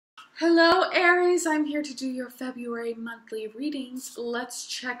Hello Aries, I'm here to do your February monthly readings. Let's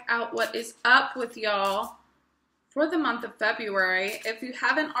check out what is up with y'all for the month of February. If you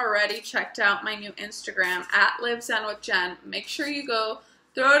haven't already checked out my new Instagram at LiveZenWithJen, make sure you go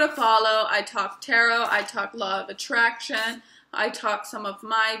throw it a follow. I talk tarot, I talk law of attraction, I talk some of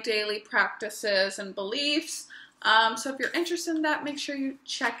my daily practices and beliefs. So if you're interested in that, make sure you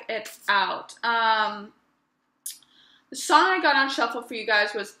check it out. The song I got on shuffle for you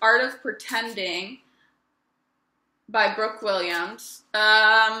guys was Art of Pretending by Brooke Williams.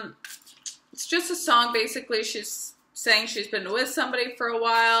 It's just a song. Basically, she's saying she's been with somebody for a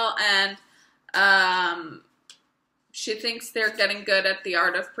while and she thinks they're getting good at the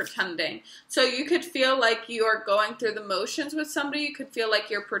art of pretending. So you could feel like you are going through the motions with somebody. You could feel like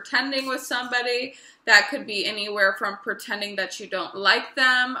you're pretending with somebody. That could be anywhere from pretending that you don't like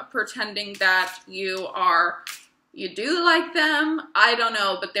them, pretending that you do like them. I don't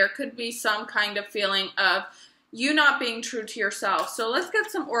know, but there could be some kind of feeling of you not being true to yourself. So let's get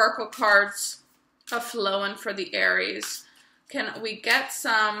some oracle cards a-flowing for the Aries. Can we get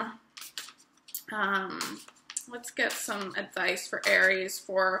some, let's get some advice for Aries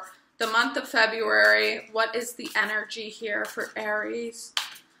for the month of February. What is the energy here for Aries?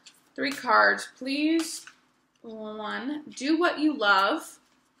 3 cards, please. 1, do what you love.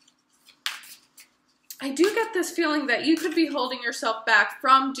 I do get this feeling that you could be holding yourself back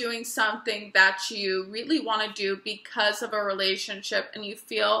from doing something that you really want to do because of a relationship and you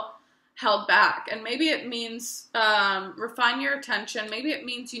feel held back. And maybe it means refine your attention. Maybe it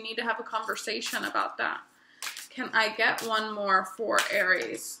means you need to have a conversation about that. Can I get one more for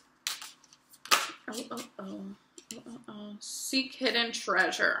Aries? Seek hidden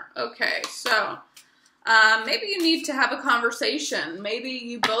treasure. Okay, so maybe you need to have a conversation. Maybe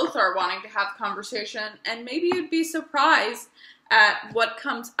you both are wanting to have a conversation, and maybe you'd be surprised at what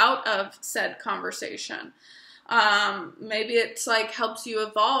comes out of said conversation. Maybe it's like helps you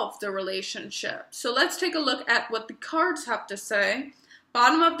evolve the relationship. So let's take a look at what the cards have to say.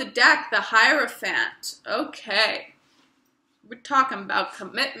 Bottom of the deck, the Hierophant. Okay. We're talking about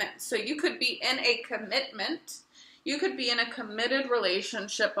commitment. So you could be in a commitment. You could be in a committed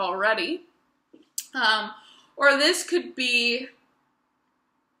relationship already. Or this could be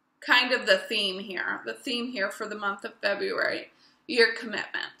kind of the theme here. The theme here for the month of February. Your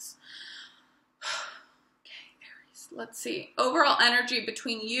commitments. Okay, Aries. Let's see. Overall energy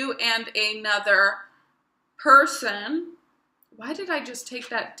between you and another person. Why did I just take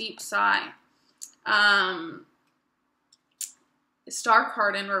that deep sigh? Star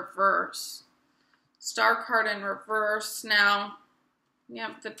card in reverse. Star card in reverse. Now,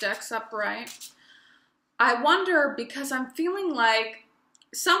 yep, the deck's upright. I wonder, because I'm feeling like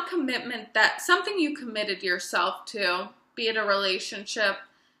some commitment, that something you committed yourself to, be it a relationship,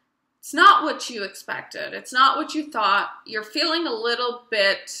 it's not what you expected. It's not what you thought. You're feeling a little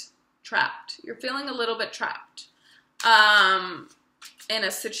bit trapped. You're feeling a little bit trapped in a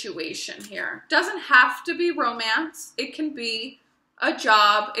situation here. Doesn't have to be romance. It can be a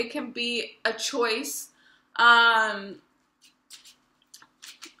job. It can be a choice. I'm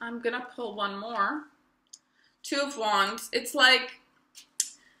going to pull one more. 2 of Wands. It's like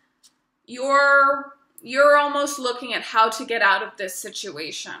you're almost looking at how to get out of this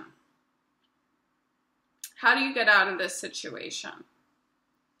situation. How do you get out of this situation?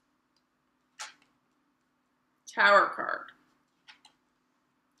 Tower card.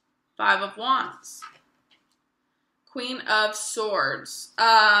 5 of Wands. Queen of Swords.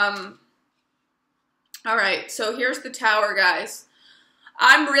 All right, so here's the Tower, guys.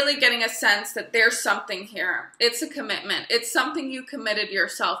 I'm really getting a sense that there's something here. It's a commitment. It's something you committed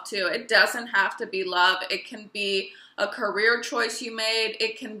yourself to. It doesn't have to be love. It can be a career choice you made.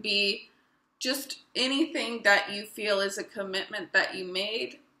 It can be just anything that you feel is a commitment that you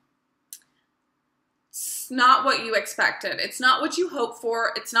made. It's not what you expected. It's not what you hoped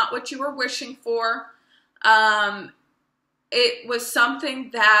for. It's not what you were wishing for. It was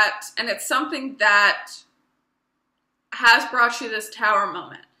something that, and it's something that has brought you this Tower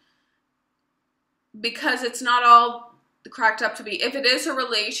moment, because it's not all cracked up to be. If it is a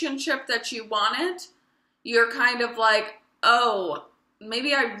relationship that you wanted, you're kind of like, oh,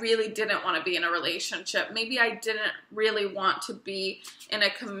 maybe I really didn't want to be in a relationship. Maybe I didn't really want to be in a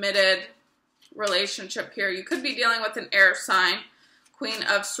committed relationship here. You could be dealing with an air sign, Queen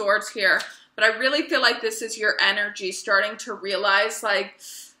of Swords here, but I really feel like this is your energy starting to realize like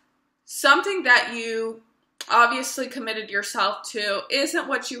something that you obviously committed yourself to isn't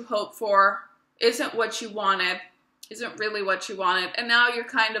what you hoped for, isn't what you wanted, isn't really what you wanted. And now you're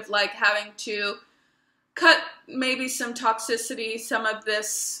kind of like having to cut maybe some toxicity, some of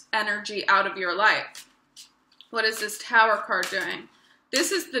this energy out of your life. What is this Tower card doing?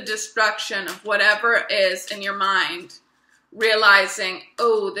 This is the destruction of whatever is in your mind, realizing,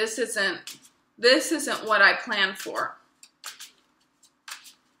 oh, this isn't what I planned for.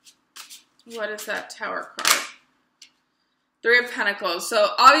 What is that Tower card? Three of Pentacles. So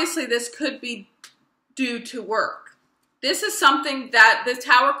obviously this could be due to work. This is something that the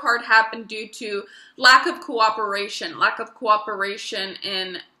Tower card happened due to lack of cooperation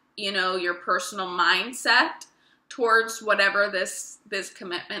in, you know, your personal mindset towards whatever this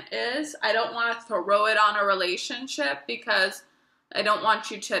commitment is. I don't want to throw it on a relationship because I don't want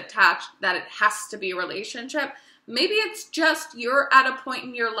you to attach that it has to be a relationship. Maybe it's just you're at a point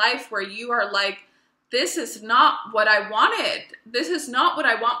in your life where you are like, this is not what I wanted. This is not what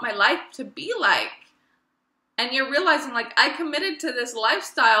I want my life to be like. And you're realizing, like, I committed to this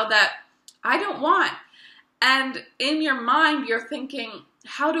lifestyle that I don't want. And in your mind, you're thinking,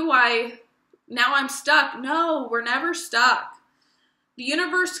 now I'm stuck. No, we're never stuck. The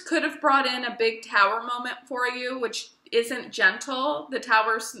universe could have brought in a big tower moment for you, which isn't gentle. The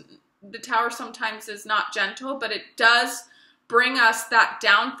tower sometimes is not gentle, but it does bring us that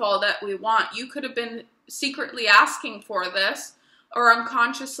downfall that we want. You could have been secretly asking for this, or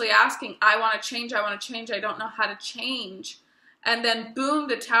unconsciously asking, I want to change, I don't know how to change. And then boom,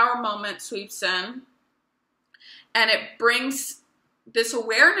 the tower moment sweeps in, and it brings this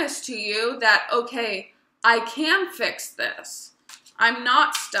awareness to you that, okay, I can fix this. I'm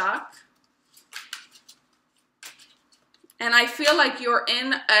not stuck. And I feel like you're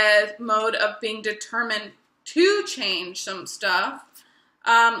in a mode of being determined to change some stuff.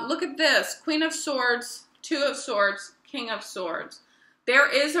 Look at this. Queen of Swords, Two of Swords, King of Swords. There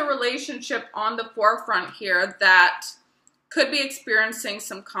is a relationship on the forefront here that could be experiencing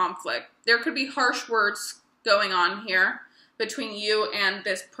some conflict. There could be harsh words going on here between you and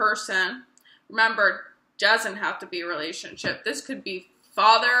this person. Remember, doesn't have to be a relationship. This could be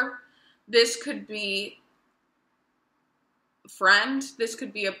father. This could be friend. This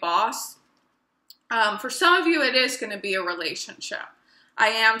could be a boss. For some of you, it is going to be a relationship. I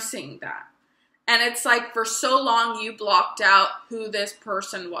am seeing that. And it's like for so long you blocked out who this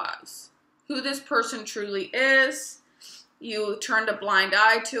person was, who this person truly is. You turned a blind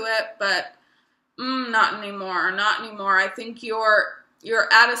eye to it, but not anymore, not anymore. I think you're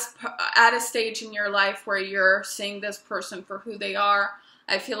at a stage in your life where you're seeing this person for who they are.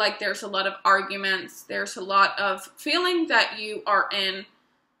 I feel like there's a lot of arguments. There's a lot of feeling that you are in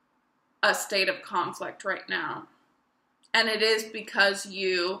a state of conflict right now. And it is because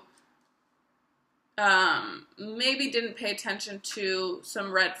you maybe didn't pay attention to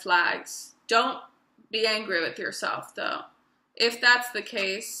some red flags. Don't be angry with yourself, though. If that's the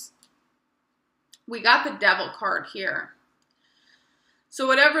case, we got the Devil card here. So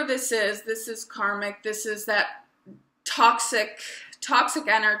whatever this is karmic. This is that toxic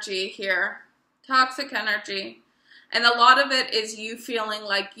energy here. Toxic energy. And a lot of it is you feeling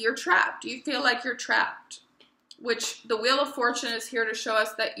like you're trapped. You feel like you're trapped. Which the Wheel of Fortune is here to show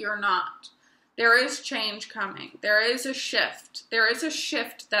us that you're not. There is change coming. There is a shift. There is a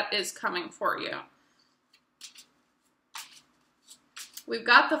shift that is coming for you. We've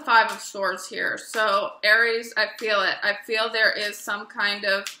got the Five of Swords here. So Aries, I feel it. I feel there is some kind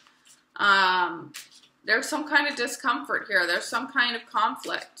of discomfort here. There's some kind of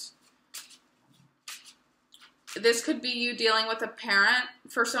conflict. This could be you dealing with a parent.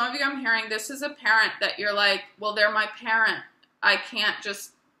 For some of you, I'm hearing this is a parent that you're like, well, they're my parent. I can't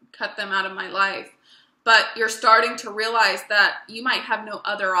just cut them out of my life. But you're starting to realize that you might have no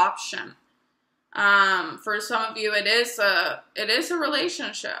other option. For some of you, it is a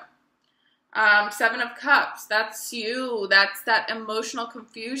relationship. Seven of Cups, that's you. That's that emotional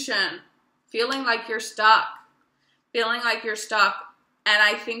confusion. Feeling like you're stuck. Feeling like you're stuck. And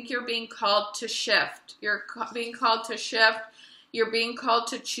I think you're being called to shift. You're being called to shift. You're being called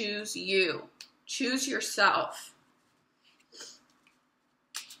to choose you. Choose yourself.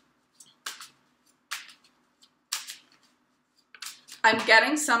 I'm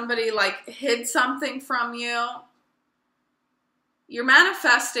getting somebody like hid something from you. You're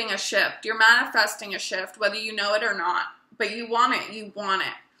manifesting a shift. You're manifesting a shift, whether you know it or not. But you want it. You want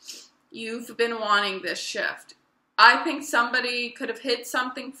it. You've been wanting this shift. I think somebody could have hid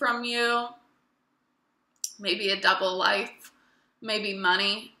something from you. Maybe a double life. Maybe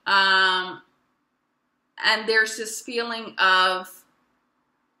money. And there's this feeling of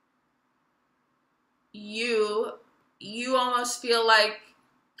you almost feel like,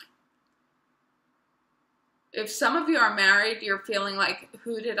 if some of you are married, you're feeling like,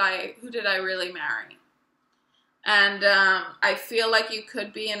 who did I really marry? And I feel like you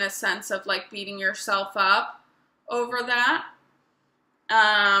could be in a sense of like beating yourself up over that.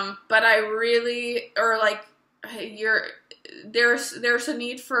 But I really, or like there's a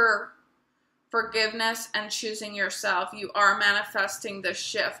need for forgiveness and choosing yourself. You are manifesting the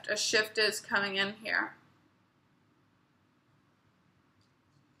shift. A shift is coming in here.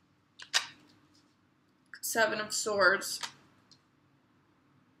 Seven of Swords.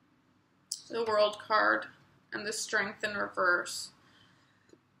 The World card. And the Strength in reverse.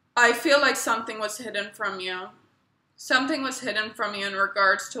 I feel like something was hidden from you. Something was hidden from you in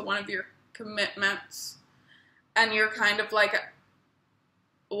regards to one of your commitments. And you're kind of like,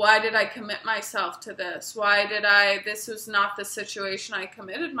 why did I commit myself to this? This was not the situation I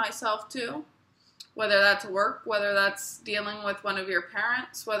committed myself to. Whether that's work, whether that's dealing with one of your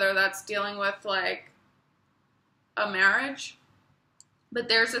parents, whether that's dealing with like a marriage. But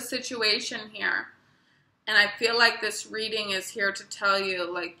there's a situation here. And I feel like this reading is here to tell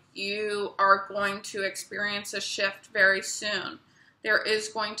you, like, you are going to experience a shift very soon. There is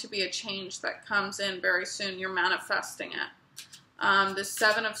going to be a change that comes in very soon. You're manifesting it. The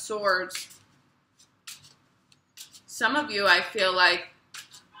Seven of Swords. Some of you, I feel like,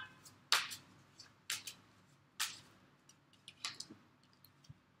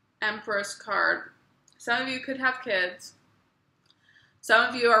 Empress card. Some of you could have kids. Some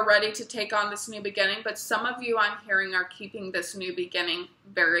of you are ready to take on this new beginning, but some of you I'm hearing are keeping this new beginning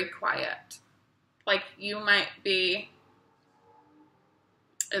very quiet. Like you might be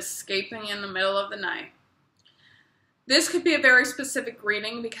escaping in the middle of the night. This could be a very specific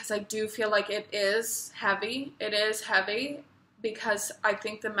reading because I do feel like it is heavy. It is heavy because I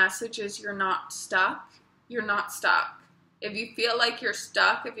think the message is you're not stuck. You're not stuck. If you feel like you're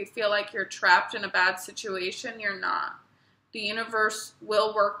stuck, if you feel like you're trapped in a bad situation, you're not. The universe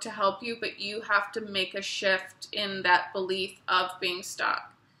will work to help you, but you have to make a shift in that belief of being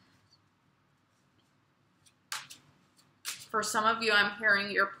stuck. For some of you, I'm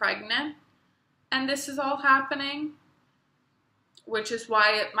hearing you're pregnant, and this is all happening, which is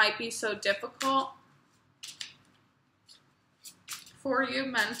why it might be so difficult for you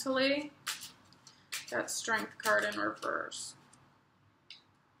mentally. That Strength card in reverse.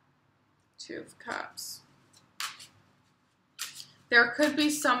 Two of Cups. There could be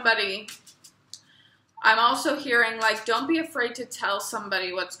somebody, I'm also hearing like, don't be afraid to tell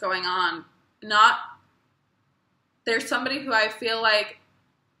somebody what's going on. There's somebody who I feel like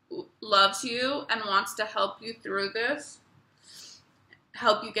loves you and wants to help you through this,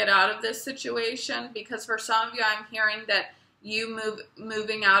 help you get out of this situation, because for some of you, I'm hearing that you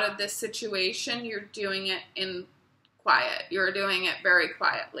moving out of this situation, you're doing it in quiet. You're doing it very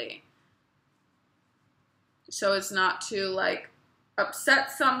quietly. So it's not to like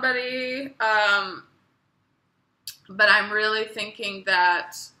upset somebody, but I'm really thinking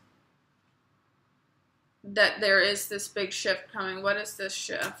that there is this big shift coming. What is this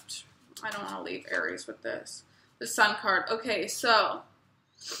shift? I don't want to leave Aries with this. The Sun card. Okay, so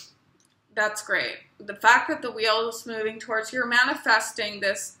that's great. The fact that the wheel is moving towards, you're manifesting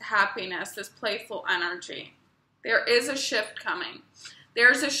this happiness, this playful energy. There is a shift coming.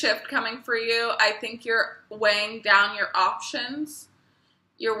 There's a shift coming for you. I think you're weighing down your options.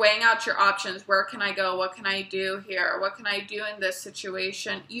 You're weighing out your options. Where can I go? What can I do here? What can I do in this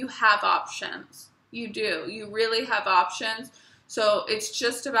situation? You have options. You do. You really have options. So it's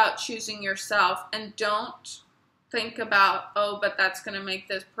just about choosing yourself. And don't think about, oh, but that's going to make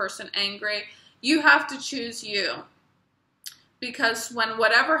this person angry. You have to choose you. Because when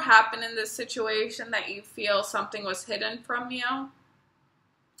whatever happened in this situation that you feel something was hidden from you,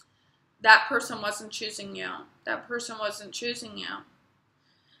 that person wasn't choosing you. That person wasn't choosing you.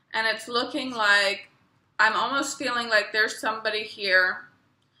 And it's looking like, I'm almost feeling like there's somebody here,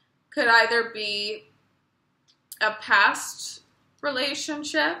 could either be a past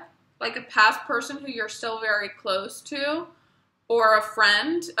relationship, like a past person who you're still very close to, or a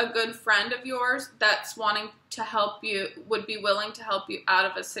friend, a good friend of yours that's wanting to help you, would be willing to help you out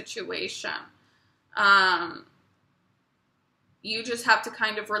of a situation. You just have to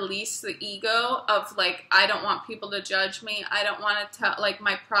kind of release the ego of like, I don't want people to judge me. I don't want to tell, like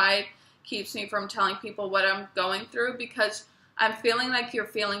my pride keeps me from telling people what I'm going through, because I'm feeling like you're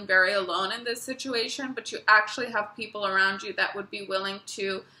feeling very alone in this situation, but you actually have people around you that would be willing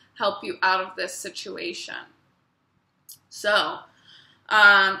to help you out of this situation. So,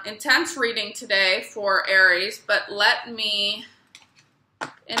 intense reading today for Aries, but let me,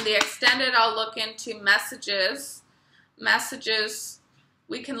 in the extended, I'll look into messages,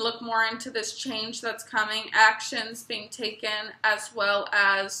 we can look more into this change that's coming, actions being taken, as well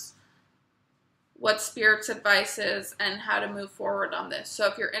as what Spirit's advice is and how to move forward on this. So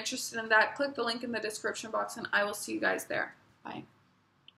if you're interested in that, click the link in the description box and I will see you guys there. Bye.